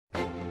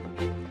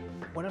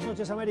Buenas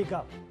noches,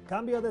 América.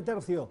 Cambio de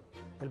tercio.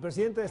 El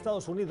presidente de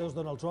Estados Unidos,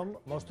 Donald Trump,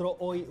 mostró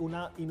hoy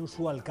una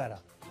inusual cara,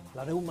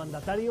 la de un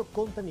mandatario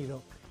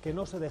contenido que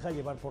no se deja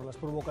llevar por las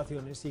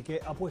provocaciones y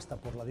que apuesta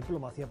por la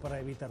diplomacia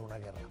para evitar una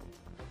guerra.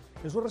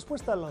 En su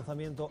respuesta al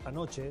lanzamiento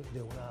anoche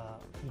de una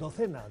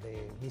docena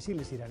de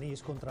misiles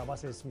iraníes contra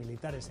bases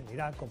militares en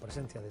Irak con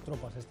presencia de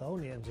tropas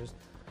estadounidenses,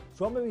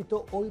 Trump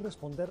evitó hoy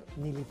responder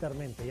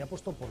militarmente y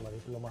apostó por la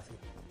diplomacia.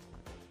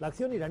 La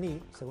acción iraní,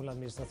 según la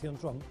administración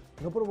Trump,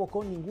 no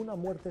provocó ninguna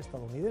muerte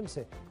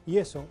estadounidense y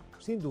eso,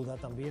 sin duda,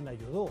 también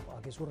ayudó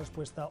a que su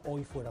respuesta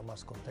hoy fuera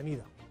más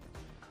contenida.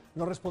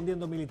 No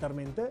respondiendo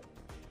militarmente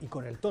y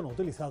con el tono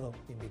utilizado,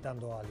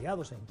 invitando a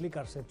aliados a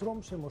implicarse,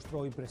 Trump se mostró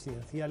hoy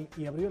presidencial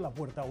y abrió la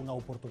puerta a una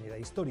oportunidad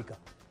histórica.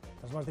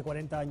 Tras más de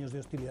 40 años de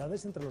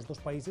hostilidades entre los dos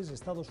países,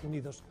 Estados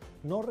Unidos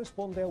no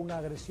responde a una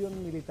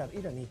agresión militar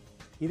iraní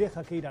y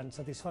deja que Irán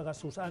satisfaga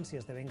sus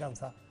ansias de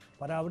venganza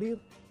para abrir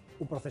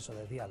un proceso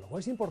de diálogo.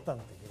 Es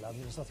importante que la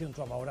administración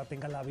Trump ahora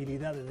tenga la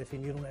habilidad de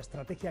definir una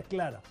estrategia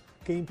clara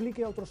que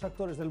implique a otros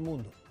actores del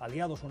mundo,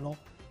 aliados o no,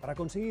 para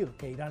conseguir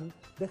que Irán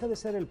deje de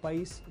ser el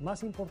país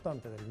más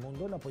importante del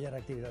mundo en apoyar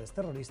actividades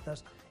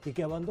terroristas y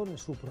que abandone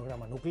su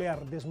programa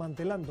nuclear,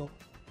 desmantelando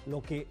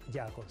lo que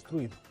ya ha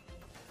construido.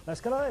 La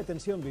escalada de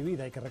tensión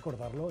vivida, hay que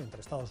recordarlo,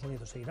 entre Estados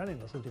Unidos e Irán en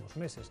los últimos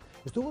meses,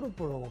 estuvo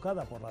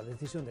provocada por la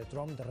decisión de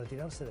Trump de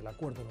retirarse del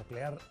acuerdo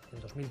nuclear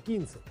en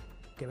 2015,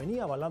 que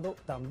venía avalado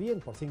también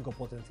por 5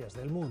 potencias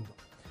del mundo.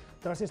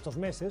 Tras estos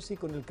meses y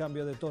con el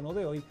cambio de tono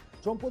de hoy,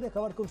 Trump puede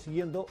acabar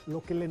consiguiendo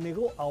lo que le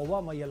negó a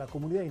Obama y a la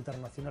comunidad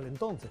internacional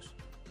entonces,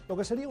 lo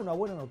que sería una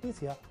buena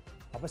noticia,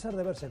 a pesar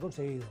de haberse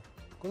conseguido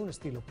con un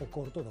estilo poco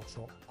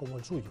ortodoxo como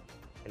el suyo,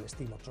 el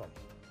estilo Trump.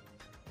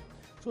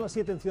 Son las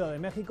 7 en Ciudad de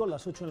México,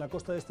 las 8 en la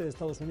costa este de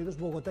Estados Unidos,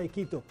 Bogotá y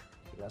Quito,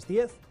 y las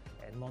 10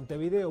 en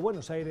Montevideo,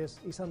 Buenos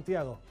Aires y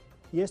Santiago.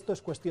 Y esto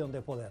es Cuestión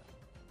de Poder.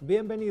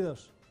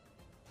 Bienvenidos.